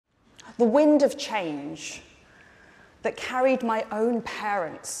The wind of change that carried my own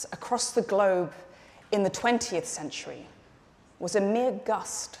parents across the globe in the 20th century was a mere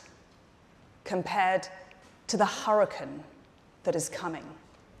gust compared to the hurricane that is coming.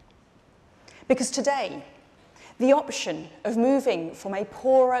 Because today, the option of moving from a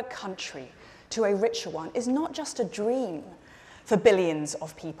poorer country to a richer one is not just a dream for billions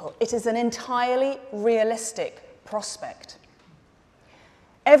of people, it is an entirely realistic prospect.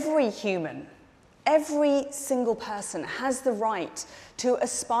 Every human, every single person has the right to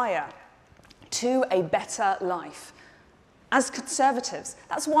aspire to a better life. As conservatives,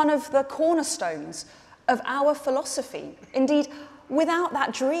 that's one of the cornerstones of our philosophy. Indeed, without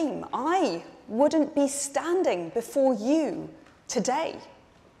that dream, I wouldn't be standing before you today.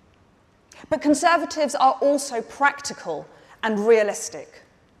 But conservatives are also practical and realistic.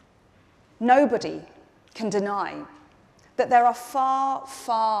 Nobody can deny that there are far,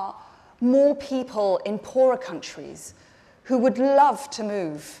 far more people in poorer countries who would love to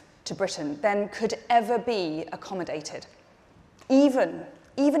move to Britain than could ever be accommodated. Even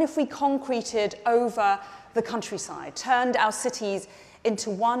if we concreted over the countryside, turned our cities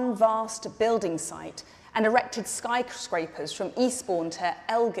into one vast building site and erected skyscrapers from Eastbourne to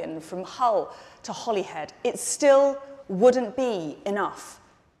Elgin, from Hull to Holyhead, it still wouldn't be enough